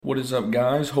What is up,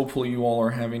 guys? Hopefully you all are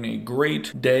having a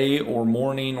great day or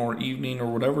morning or evening or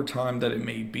whatever time that it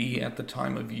may be at the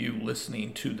time of you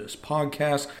listening to this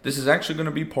podcast. This is actually going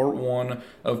to be part one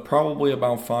of probably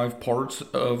about 5 parts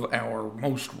of our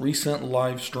most recent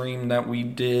live stream that we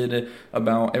did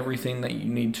about everything that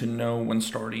you need to know when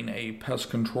starting a pest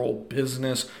control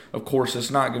business. Of course,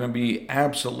 it's not going to be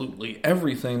absolutely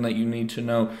everything that you need to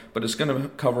know, but it's going to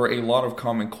cover a lot of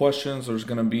common questions. There's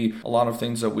going to be a lot of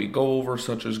things that we go over,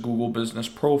 such as Google Business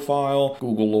Profile,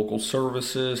 Google Local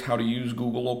Services, how to use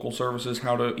Google Local Services,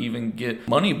 how to even get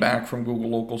money back from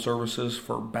Google Local Services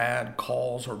for bad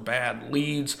calls or bad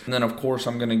leads. And then, of course,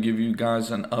 I'm going to give you guys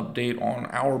an update on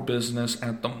our business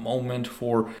at the moment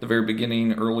for the very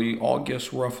beginning, early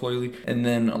August roughly. And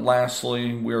then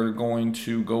lastly, we're going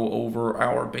to go over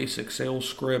our basic sales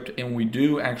script. And we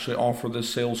do actually offer this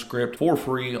sales script for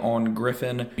free on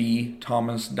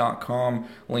griffinbthomas.com.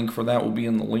 Link for that will be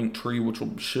in the link tree, which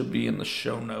should be in the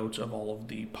show notes of all of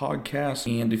the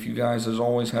podcasts. And if you guys, as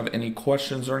always, have any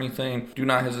questions or anything, do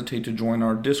not hesitate to join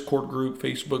our Discord group,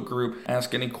 Facebook group.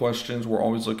 Ask any questions. We're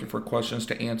always looking for questions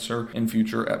to answer in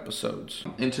future episodes.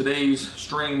 In today's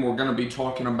stream, we're going to be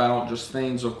talking about just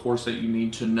things, of course, that you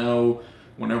need to know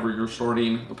whenever you're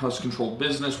starting a pest control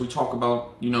business. We talk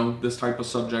about, this type of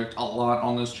subject a lot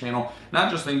on this channel.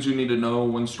 Not just things you need to know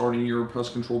when starting your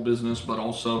pest control business, but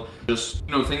also just,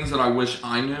 things that I wish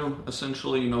I knew,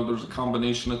 essentially. There's a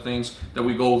combination of things that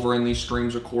we go over in these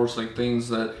streams, of course, like things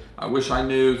that I wish I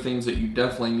knew, things that you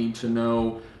definitely need to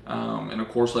know. And of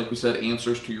course, like we said,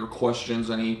 answers to your questions,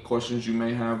 any questions you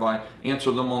may have, I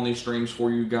answer them on these streams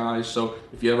for you guys. So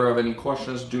if you ever have any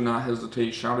questions, do not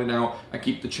hesitate, shout it out. I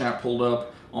keep the chat pulled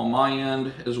up on my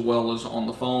end as well as on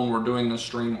the phone. We're doing this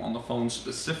stream on the phone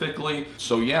specifically.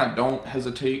 So yeah, don't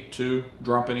hesitate to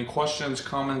drop any questions,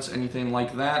 comments, anything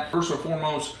like that. First and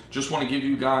foremost, just want to give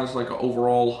you guys like an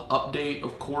overall update.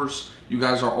 Of course, you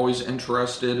guys are always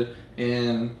interested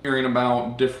in hearing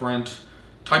about different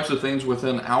types of things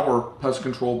within our pest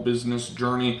control business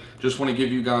journey. Just want to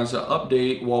give you guys an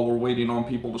update while we're waiting on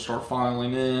people to start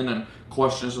filing in and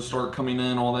questions to start coming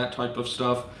in, all that type of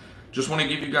stuff. Just want to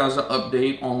give you guys an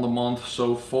update on the month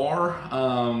so far.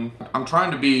 I'm trying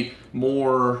to be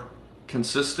more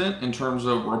consistent in terms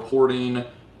of reporting,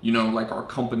 like our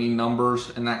company numbers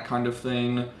and that kind of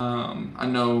thing. I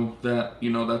know that,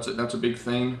 that's a big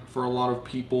thing for a lot of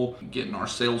people, getting our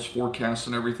sales forecasts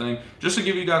and everything. Just to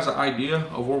give you guys an idea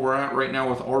of where we're at right now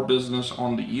with our business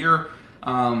on the year.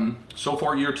 So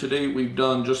far year to date, we've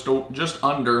done just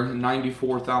under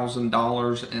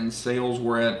 $94,000 in sales.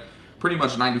 We're at pretty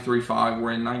much 93.5.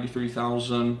 We're at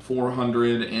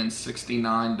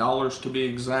 $93,469 to be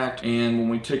exact. And when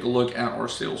we take a look at our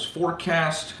sales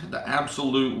forecast, the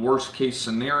absolute worst case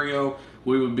scenario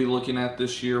we would be looking at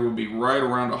this year would be right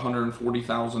around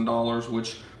 $140,000,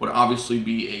 which would obviously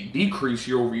be a decrease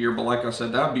year over year. But like I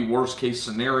said, that would be worst case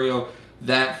scenario.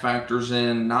 That factors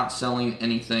in not selling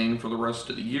anything for the rest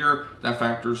of the year. That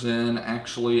factors in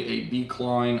actually a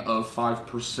decline of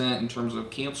 5% in terms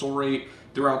of cancel rate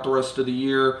throughout the rest of the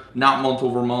year, not month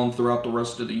over month, throughout the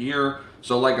rest of the year.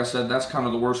 So like I said, that's kind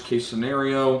of the worst case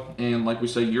scenario. And like we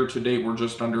say, year to date, we're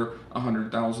just under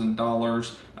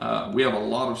 $100,000. We have a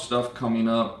lot of stuff coming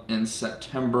up in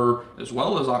September as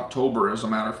well as October, as a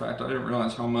matter of fact. I didn't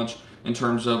realize how much in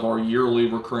terms of our yearly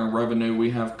recurring revenue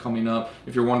we have coming up.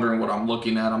 If you're wondering what I'm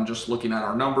looking at, I'm just looking at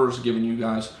our numbers, giving you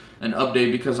guys an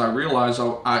update, because I realize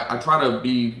I try to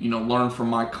be, learn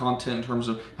from my content in terms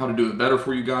of how to do it better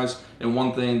for you guys. And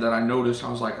one thing that I noticed,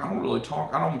 I was like, I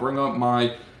don't bring up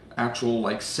my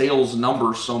actual sales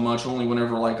numbers so much, only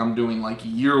whenever I'm doing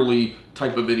yearly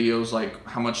type of videos, like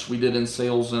how much we did in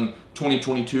sales in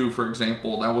 2022, for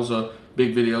example. That was a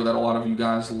big video that a lot of you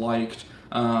guys liked.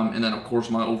 And then of course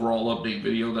my overall update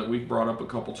video that we've brought up a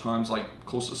couple times,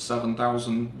 close to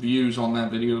 7,000 views on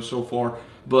that video so far.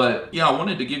 But yeah, I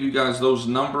wanted to give you guys those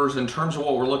numbers in terms of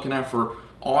what we're looking at for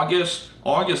August.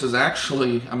 August is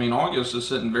actually, August is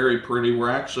sitting very pretty.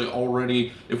 We're actually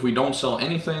already, if we don't sell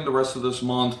anything the rest of this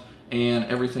month, and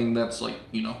everything that's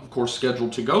of course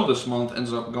scheduled to go this month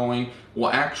ends up going,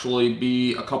 will actually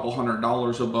be a couple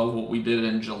 $100 above what we did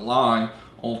in July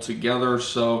altogether.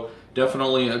 So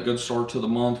definitely a good start to the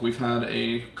month. We've had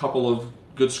a couple of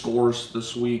good scores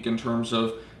this week in terms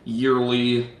of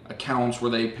yearly accounts where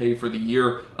they pay for the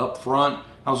year up front.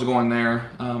 How's it going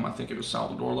there? I think it was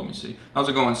Salvador. Let me see. How's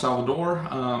it going, Salvador?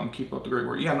 Keep up the great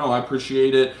work. Yeah, no, I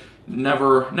appreciate it.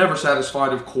 Never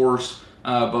satisfied, of course.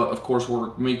 But of course,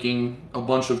 we're making a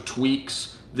bunch of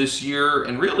tweaks this year,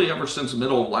 and really ever since the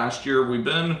middle of last year. We've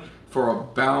been for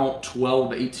about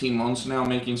 12 to 18 months now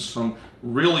making some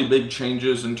really big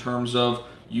changes in terms of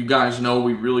You guys know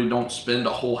we really don't spend a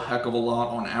whole heck of a lot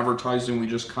on advertising. We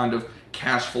just kind of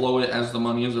cash flow it as the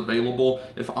money is available.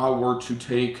 If I were to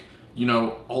take,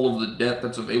 all of the debt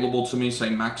that's available to me, say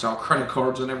max out credit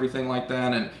cards and everything like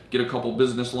that, and get a couple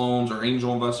business loans or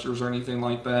angel investors or anything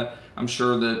like that, I'm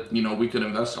sure that, we could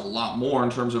invest a lot more in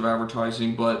terms of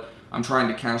advertising, but I'm trying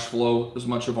to cash flow as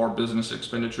much of our business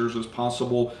expenditures as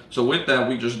possible. So with that,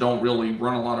 we just don't really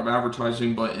run a lot of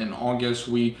advertising, but in August,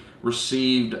 we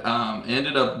received,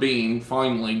 ended up being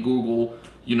finally Google.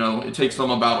 It takes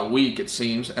them about a week, it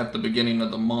seems, at the beginning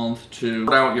of the month to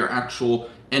put out your actual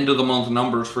end of the month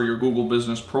numbers for your Google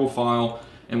business profile.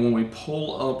 And when we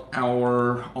pull up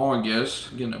our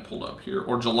August, getting it pulled up here,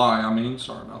 or July,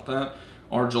 sorry about that.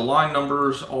 Our July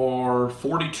numbers are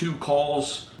 42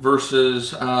 calls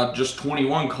versus just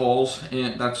 21 calls,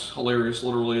 and that's hilarious,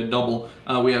 literally a double.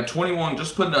 We had 21,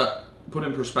 just put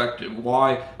in perspective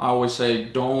why I always say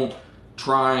don't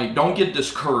get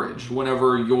discouraged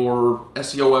whenever your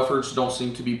SEO efforts don't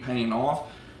seem to be paying off.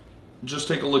 Just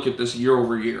take a look at this year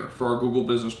over year for our Google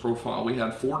business profile. We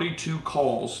had 42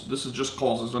 calls. This is just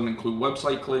calls. This doesn't include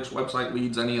website clicks, website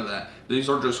leads, any of that. These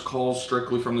are just calls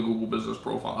strictly from the Google business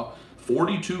profile.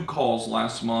 42 calls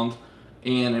last month.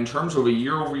 And in terms of a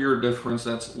year over year difference,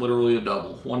 that's literally a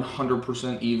double,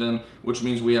 100% even, which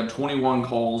means we had 21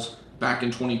 calls back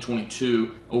in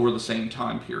 2022 over the same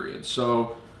time period.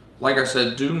 So, like I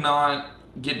said, do not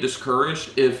get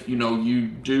discouraged if you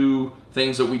do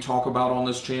things that we talk about on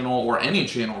this channel, or any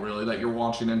channel really that you're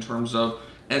watching, in terms of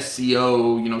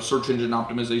SEO, search engine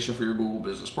optimization for your Google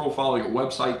business profile, your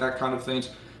website, that kind of things,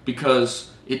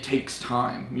 because it takes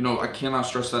time. I cannot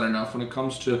stress that enough. When it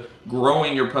comes to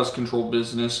growing your pest control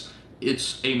business,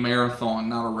 it's a marathon,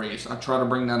 not a race. I try to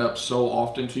bring that up so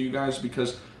often to you guys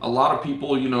because a lot of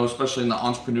people, especially in the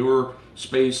entrepreneur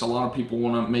space, a lot of people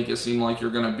want to make it seem like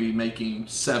you're going to be making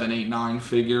 7, 8, 9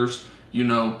 figures,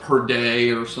 per day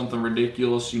or something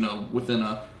ridiculous, within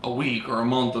a week or a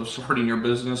month of starting your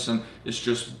business. And it's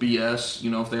just BS.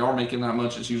 If they are making that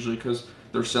much, it's usually because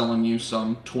they're selling you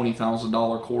some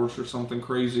 $20,000 course or something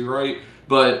crazy, right?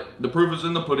 But the proof is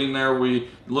in the pudding there. We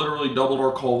literally doubled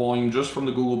our call volume just from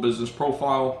the Google business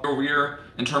profile over here.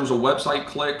 In terms of website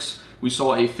clicks, we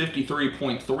saw a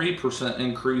 53.3%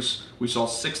 increase. We saw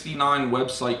 69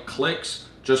 website clicks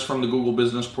just from the Google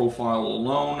business profile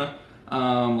alone.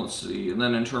 Let's see. And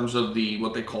then in terms of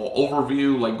what they call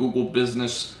overview, like Google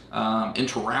business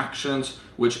interactions,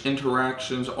 which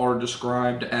interactions are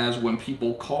described as when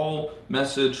people call,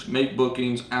 message, make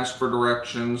bookings, ask for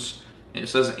directions. It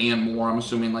says and more. I'm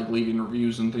assuming like leaving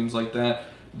reviews and things like that.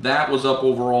 That was up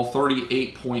overall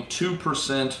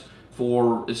 38.2%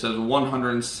 for, it says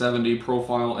 170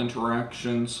 profile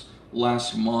interactions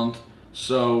last month.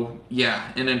 So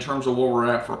yeah, and in terms of where we're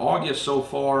at for August so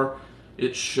far,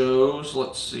 it shows,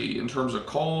 let's see, in terms of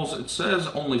calls, it says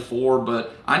only 4,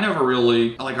 but I never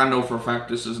really, I know for a fact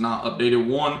this is not updated.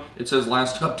 One, it says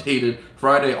last updated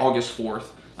Friday, August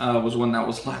 4th was when that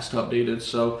was last updated.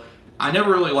 So I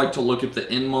never really like to look at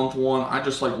the in-month one. I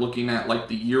just like looking at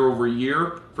the year over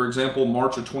year. For example,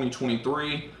 March of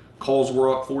 2023, calls were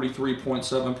up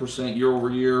 43.7% year over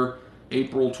year.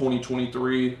 April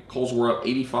 2023, calls were up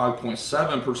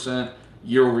 85.7%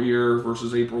 year over year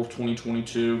versus April of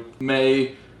 2022.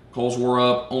 May, calls were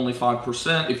up only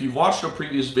 5%. If you've watched a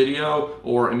previous video,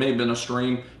 or it may have been a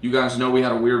stream, you guys know we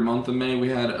had a weird month in May. We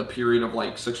had a period of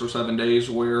 6 or 7 days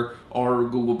where our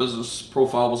Google business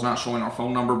profile was not showing our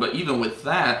phone number, but even with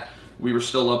that, we were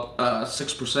still up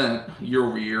 6% year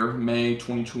over year, May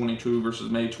 2022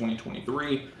 versus May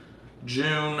 2023.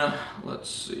 June, let's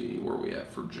see, where are we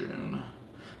at for June?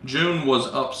 June was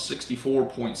up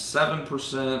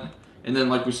 64.7%. And then,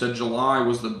 like we said, July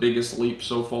was the biggest leap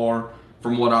so far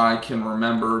from what I can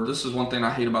remember. This is one thing I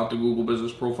hate about the Google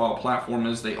Business Profile platform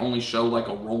is they only show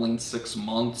a rolling 6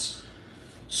 months.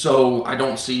 So I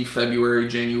don't see February,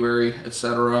 January,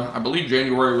 etc. I believe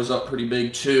January was up pretty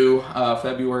big too.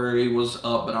 February was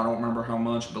up, but I don't remember how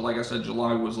much. But like I said,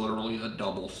 July was literally a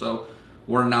double. So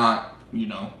we're not,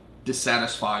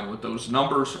 dissatisfied with those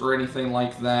numbers or anything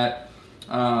like that.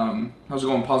 How's it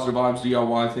going? Positive Vibes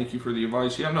DIY. Thank you for the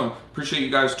advice. Yeah, no, appreciate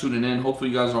you guys tuning in. Hopefully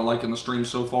you guys are liking the stream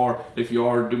so far. If you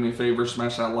are, do me a favor,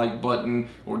 smash that like button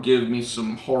or give me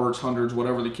some hearts, hundreds,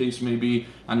 whatever the case may be.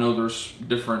 I know there's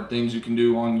different things you can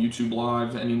do on YouTube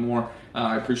Live anymore.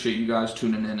 I appreciate you guys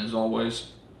tuning in as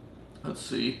always. Let's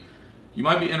see. You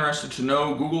might be interested to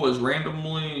know Google has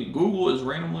randomly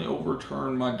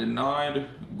overturned my denied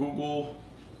Google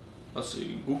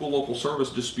local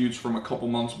service disputes from a couple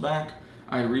months back.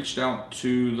 I reached out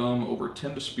to them over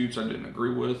 10 disputes I didn't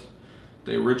agree with.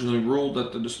 They originally ruled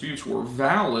that the disputes were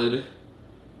valid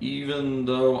Even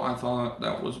though I thought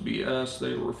that was BS,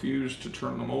 they refused to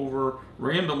turn them over.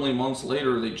 Randomly, months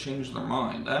later, they changed their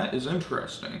mind. That is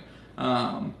interesting.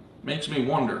 Makes me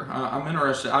wonder. I'm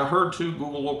interested. I heard too,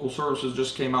 Google Local Services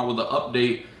just came out with an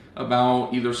update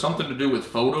about either something to do with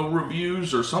photo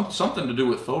reviews or something to do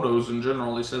with photos in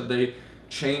general. They said they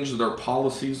changed their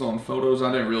policies on photos.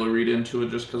 I didn't really read into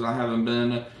it just because I haven't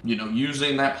been,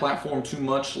 using that platform too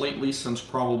much lately since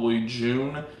probably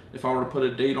June. If I were to put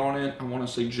a date on it, I want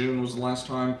to say June was the last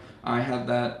time I had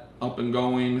that up and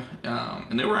going.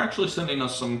 And they were actually sending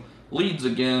us some leads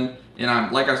again. And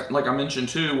I'm like I mentioned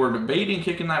too, we're debating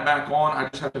kicking that back on. I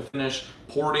just have to finish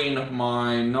porting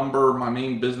my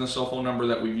main business cell phone number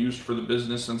that we've used for the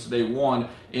business since day one,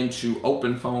 into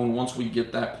open phone once we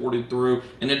get that ported through.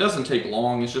 And it doesn't take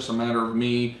long. It's just a matter of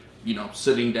me,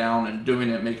 sitting down and doing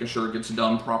it, making sure it gets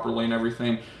done properly and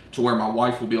everything, to where my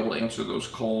wife will be able to answer those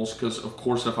calls. Because of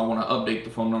course, if I want to update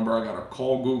the phone number, I gotta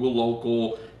call Google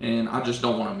Local, and I just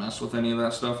don't want to mess with any of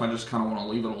that stuff. I just kind of want to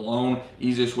leave it alone.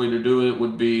 Easiest way to do it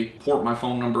would be port my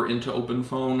phone number into open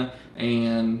phone,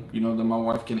 and then my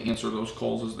wife can answer those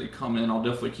calls as they come in. I'll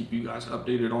definitely keep you guys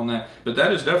updated on that. But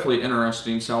that is definitely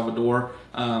interesting, Salvador,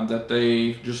 that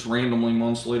they just randomly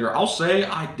months later. I'll say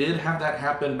I did have that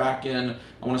happen back in,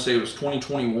 I want to say it was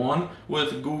 2021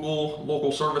 with Google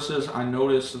Local Services. I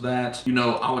noticed that,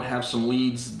 I would have some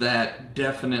leads that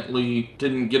definitely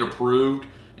didn't get approved.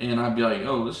 And I'd be like,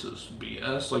 oh, this is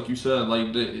BS. Like you said,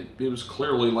 like it was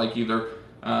clearly like either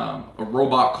a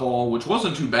robot call, which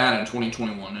wasn't too bad in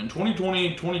 2021. In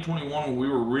 2020, 2021, when we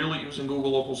were really using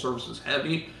Google Local Services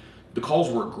heavy, the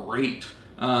calls were great.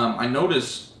 I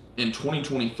noticed in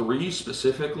 2023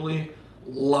 specifically, a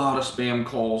lot of spam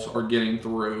calls are getting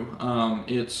through.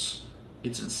 It's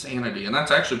insanity. And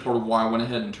that's actually part of why I went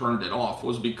ahead and turned it off,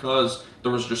 was because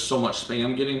there was just so much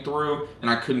spam getting through and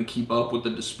I couldn't keep up with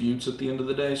the disputes at the end of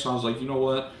the day. So I was like, you know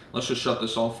what? Let's just shut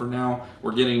this off for now.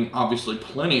 We're getting obviously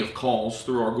plenty of calls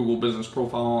through our Google business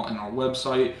profile and our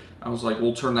website. I was like,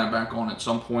 we'll turn that back on at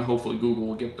some point. Hopefully Google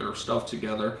will get their stuff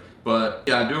together. But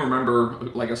yeah, I do remember,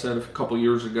 like I said, a couple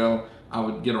years ago, I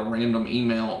would get a random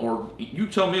email, or you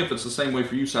tell me if it's the same way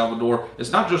for you, Salvador.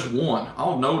 It's not just one.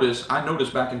 I noticed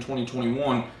back in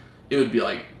 2021, it would be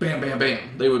like bam, bam,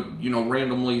 bam. They would,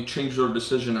 randomly change their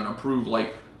decision and approve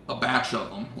like a batch of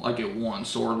them, like at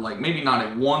once, or like maybe not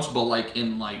at once, but like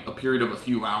in like a period of a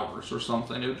few hours or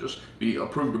something. It would just be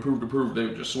approved, approved, approved. They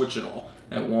would just switch it all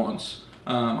at once.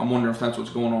 I'm wondering if that's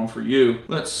what's going on for you.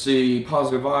 Let's see.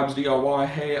 Positive Vibes DIY.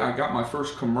 Hey, I got my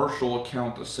first commercial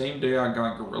account the same day I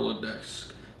got Gorilla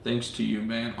Desk. Thanks to you,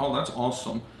 man. Oh, that's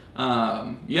awesome.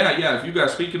 Yeah. If you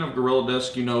guys, speaking of Gorilla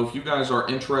Desk, if you guys are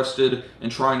interested in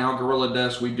trying out Gorilla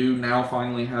Desk, we do now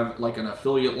finally have like an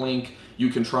affiliate link. You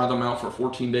can try them out for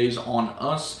 14 days on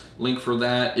us. Link for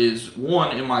that is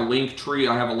one in my link tree.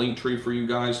 I have a link tree for you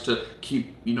guys to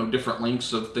keep, different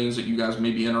links of things that you guys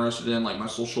may be interested in, like my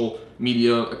social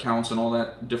media accounts and all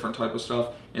that different type of stuff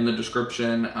in the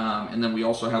description. And then we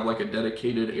also have like a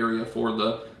dedicated area for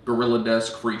the Gorilla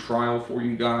Desk free trial for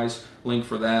you guys. Link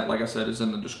for that, like I said, is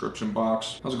in the description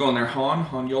box. How's it going there,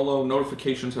 Han Yolo?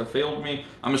 Notifications have failed me.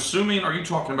 I'm assuming, are you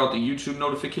talking about the YouTube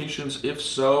notifications? If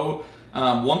so,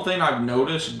 one thing I've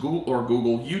noticed,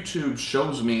 YouTube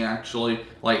shows me actually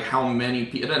like how many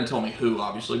people, it doesn't tell me who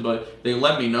obviously, but they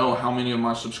let me know how many of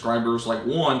my subscribers, like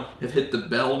one, have hit the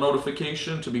bell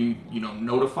notification to be,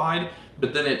 notified,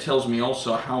 but then it tells me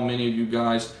also how many of you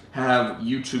guys have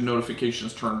YouTube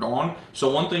notifications turned on.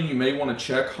 So one thing you may want to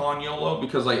check, Han Yolo,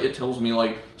 because like it tells me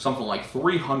like something like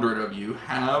 300 of you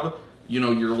have,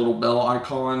 your little bell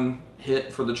icon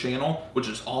hit for the channel, which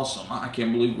is awesome. I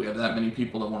can't believe we have that many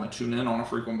people that want to tune in on a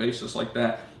frequent basis like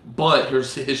that. But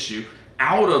here's the issue.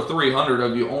 Out of 300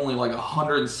 of you, only like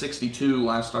 162,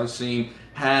 last I seen,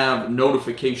 have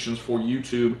notifications for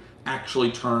YouTube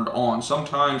actually turned on.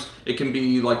 Sometimes it can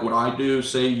be like what I do.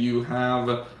 Say you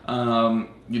have,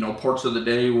 parts of the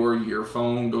day where your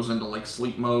phone goes into like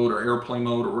sleep mode or airplane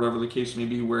mode or whatever the case may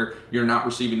be, where you're not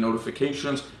receiving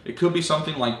notifications. It could be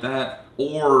something like that.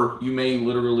 Or you may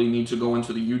literally need to go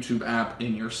into the YouTube app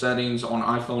in your settings. On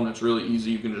iPhone, it's really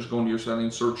easy. You can just go into your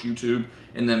settings, search YouTube,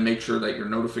 and then make sure that your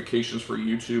notifications for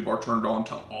YouTube are turned on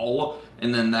to all.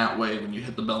 And then that way, when you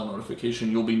hit the bell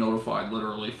notification, you'll be notified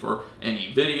literally for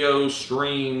any videos,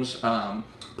 streams,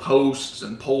 posts,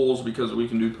 and polls, because we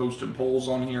can do post and polls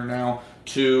on here now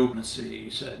too. Let's see, he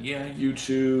said, yeah,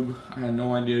 YouTube. I had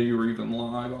no idea you were even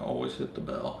live. I always hit the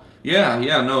bell.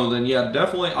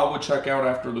 Definitely I would check out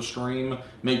after the stream,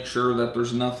 make sure that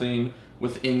there's nothing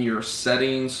within your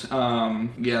settings.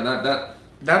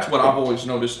 That's what I've always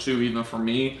noticed too, even for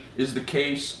me, is the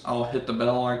case. I'll hit the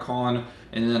bell icon,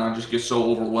 and then I just get so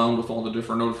overwhelmed with all the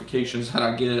different notifications that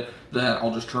I get that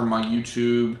I'll just turn my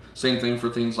YouTube. Same thing for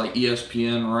things like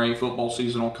ESPN, right? Football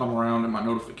season will come around and my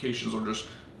notifications are just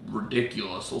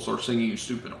ridiculous. They'll start sending you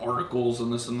stupid articles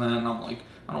and this and that, and I'm like,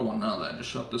 I don't want none of that. Just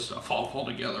shut this stuff off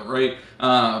altogether, right?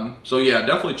 So yeah,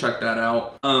 definitely check that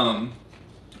out. And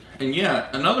yeah,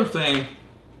 another thing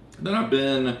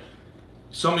that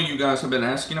some of you guys have been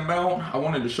asking about, I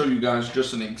wanted to show you guys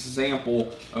just an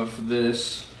example of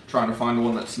this. Trying to find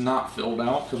one that's not filled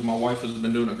out because my wife has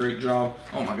been doing a great job.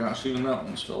 Oh my gosh, even that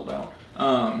one's filled out.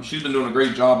 She's been doing a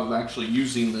great job of actually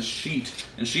using this sheet,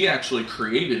 and she actually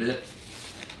created it.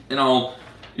 And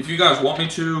if you guys want me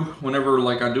to, whenever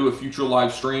like I do a future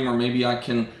live stream, or maybe I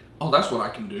can, that's what I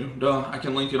can do. Duh, I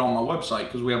can link it on my website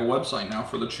because we have a website now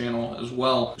for the channel as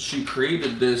well. She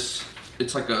created this.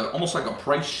 It's like almost like a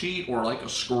price sheet or like a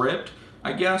script,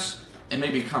 I guess. It may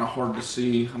be kind of hard to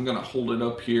see. I'm gonna hold it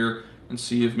up here and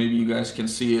see if maybe you guys can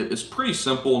see it. It's pretty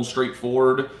simple and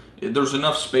straightforward. There's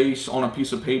enough space on a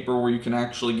piece of paper where you can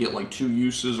actually get like 2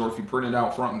 uses, or if you print it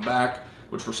out front and back,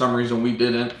 which for some reason we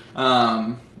didn't,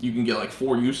 you can get like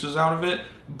 4 uses out of it.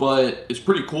 But it's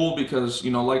pretty cool because,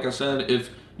 like I said, if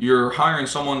you're hiring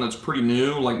someone that's pretty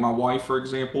new, like my wife, for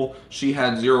example, she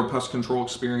had 0 pest control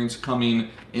experience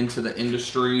coming into the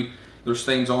industry. There's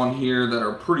things on here that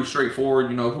are pretty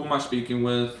straightforward. Who am I speaking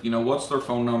with? What's their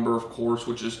phone number, of course,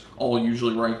 which is all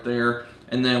usually right there.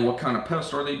 And then what kind of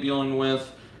pests are they dealing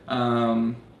with?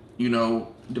 Depending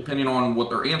on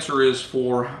what their answer is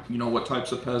for, what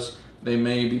types of pests, they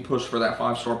may be pushed for that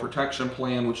 5-star protection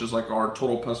plan, which is like our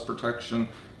total pest protection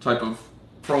type of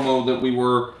promo that we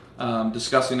were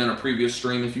discussing in a previous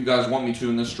stream. If you guys want me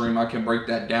to in this stream, I can break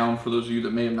that down for those of you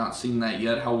that may have not seen that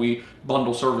yet, how we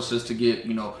bundle services to get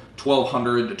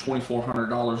 $1,200 to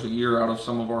 $2,400 a year out of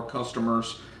some of our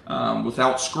customers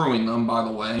without screwing them, by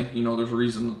the way. There's a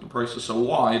reason that the price is so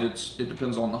wide. It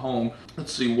depends on the home.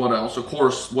 Let's see what else. Of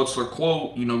course, what's their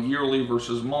quote, yearly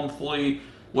versus monthly.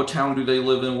 What town do they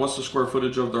live in? What's the square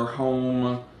footage of their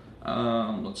home?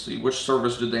 Let's see, which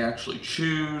service did they actually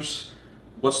choose?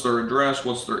 What's their address?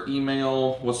 What's their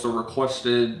email? What's the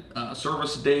requested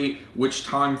service date? Which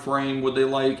time frame would they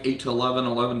like? 8 to 11,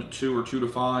 11 to 2, or 2 to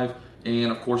 5?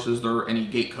 And of course, is there any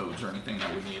gate codes or anything that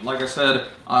we need? Like I said,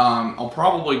 I'll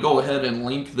probably go ahead and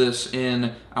link this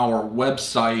in our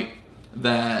website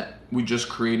that we just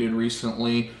created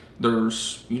recently.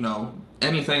 There's,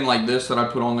 anything like this that I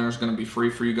put on there is going to be free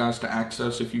for you guys to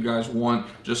access if you guys want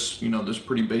just, this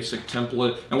pretty basic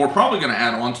template. And we're probably going to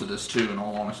add on to this too, in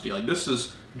all honesty. Like, this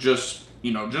is just,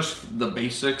 just the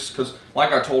basics. Because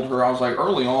like I told her, I was like,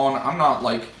 early on, I'm not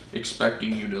like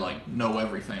expecting you to like know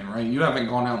everything, right? You haven't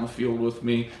gone out in the field with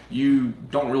me. You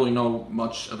don't really know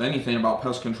much of anything about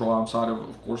pest control outside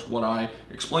of course, what I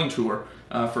explained to her.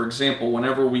 For example,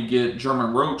 whenever we get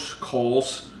German roach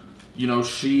calls,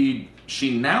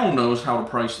 she now knows how to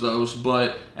price those,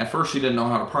 but at first she didn't know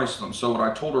how to price them. So what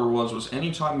I told her was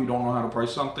anytime you don't know how to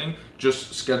price something,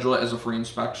 just schedule it as a free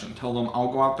inspection. Tell them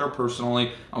I'll go out there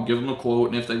personally, I'll give them a quote,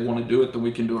 and if they want to do it, then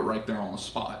we can do it right there on the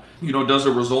spot. Does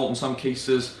it result in some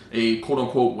cases a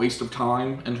quote-unquote waste of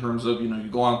time in terms of, you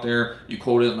go out there, you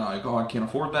quote it, and like, I can't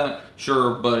afford that?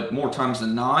 Sure, but more times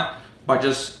than not, by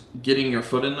just getting your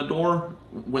foot in the door,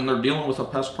 when they're dealing with a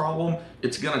pest problem,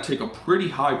 it's going to take a pretty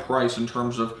high price in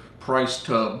terms of price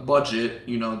to budget.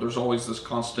 There's always this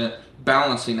constant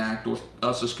balancing act with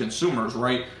us as consumers,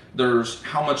 right? There's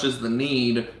how much is the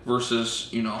need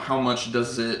versus, how much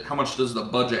does the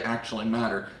budget actually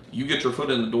matter? You get your foot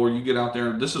in the door, you get out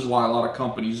there. This is why a lot of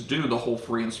companies do the whole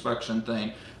free inspection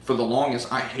thing. For the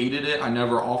longest, I hated it. I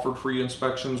never offered free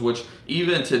inspections, which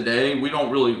even today, we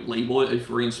don't really label it a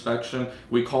free inspection.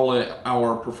 We call it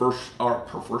our professional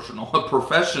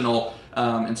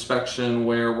inspection,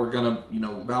 where we're going to,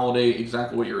 validate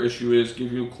exactly what your issue is,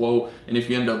 give you a quote, and if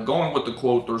you end up going with the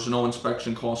quote, there's no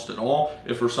inspection cost at all.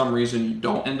 If for some reason you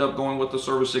don't end up going with the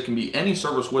service, it can be any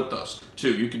service with us,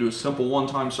 too. You can do a simple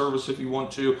one-time service if you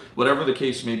want to, whatever the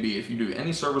case may be. If you do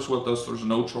any service with us, there's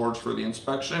no charge for the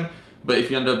inspection. But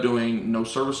if you end up doing no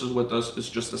services with us, it's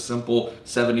just a simple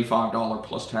 $75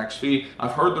 plus tax fee.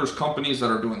 I've heard there's companies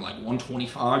that are doing like $125,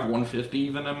 $150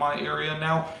 even in my area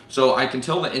now. So I can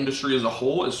tell the industry as a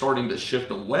whole is starting to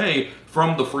shift away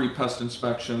from the free pest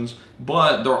inspections.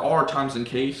 But there are times in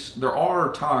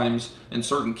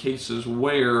certain cases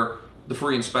where the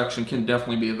free inspection can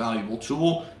definitely be a valuable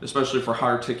tool, especially for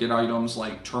higher ticket items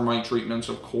like termite treatments,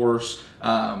 of course.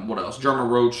 What else? German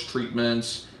roach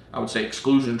treatments. I would say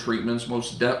exclusion treatments,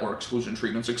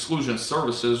 exclusion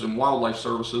services and wildlife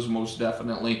services, most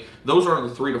definitely. Those are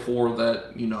the 3 to 4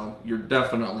 that, you're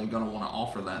definitely going to want to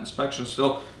offer that inspection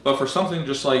still. But for something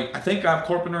just like, I think I have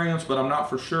carpenter ants, but I'm not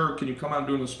for sure. Can you come out and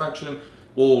do an inspection?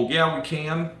 Well, yeah, we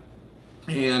can.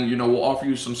 And we'll offer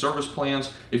you some service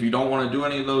plans. If you don't want to do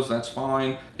any of those, that's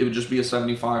fine. It would just be a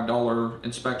 $75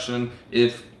 inspection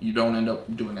if you don't end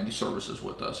up doing any services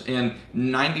with us. And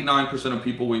 99% of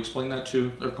people we explain that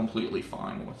to, they're completely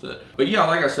fine with it. But yeah,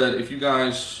 like I said, if you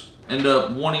guys end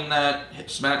up wanting that,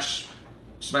 smash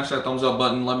that thumbs up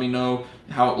button. Let me know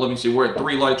let me see, we're at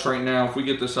 3 likes right now. If we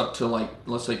get this up to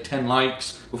let's say 10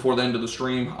 likes before the end of the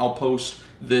stream, I'll post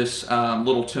this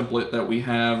little template that we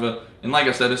have. And like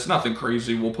I said, it's nothing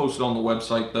crazy. We'll post it on the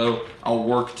website though.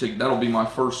 That'll be my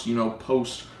first,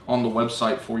 post on the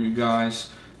website for you guys.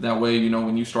 That way,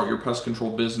 when you start your pest control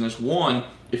business,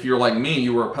 if you're like me,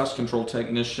 you were a pest control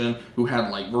technician who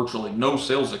had virtually no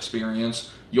sales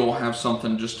experience, you'll have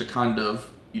something just to kind of,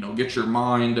 get your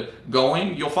mind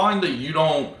going. You'll find that you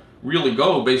don't really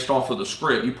go based off of the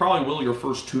script. You probably will your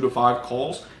first 2 to 5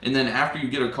 calls, and then after you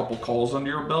get a couple calls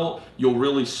under your belt, you'll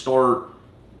really start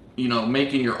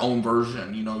making your own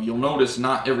version. You'll notice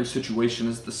not every situation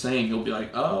is the same. You'll be like,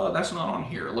 oh, that's not on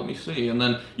here, let me see. And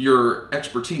then your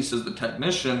expertise as the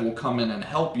technician will come in and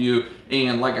help you.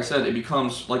 And like I said, it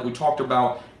becomes, like we talked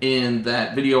about in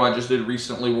that video I just did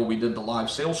recently where we did the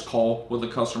live sales call with a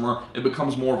customer, it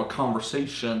becomes more of a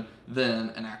conversation than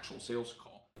an actual sales call.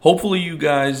 Hopefully you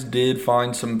guys did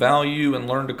find some value and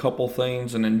learned a couple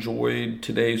things and enjoyed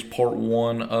today's part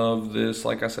 1 of this,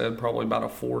 like I said, probably about a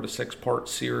 4 to 6 part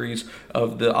series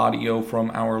of the audio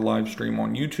from our live stream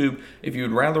on YouTube. If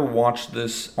you'd rather watch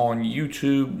this on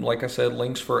YouTube, like I said,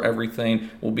 links for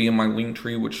everything will be in my link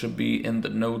tree, which should be in the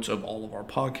notes of all of our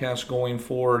podcasts going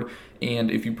forward.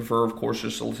 And if you prefer, of course,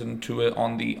 just to listen to it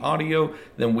on the audio,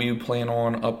 then we plan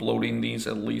on uploading these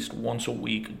at least once a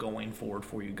week going forward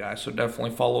for you guys. So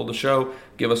definitely follow the show.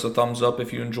 Give us a thumbs up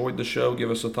if you enjoyed the show. Give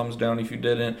us a thumbs down if you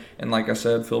didn't. And like I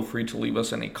said, feel free to leave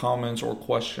us any comments or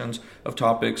questions of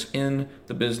topics in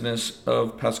the business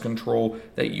of pest control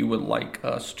that you would like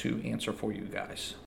us to answer for you guys.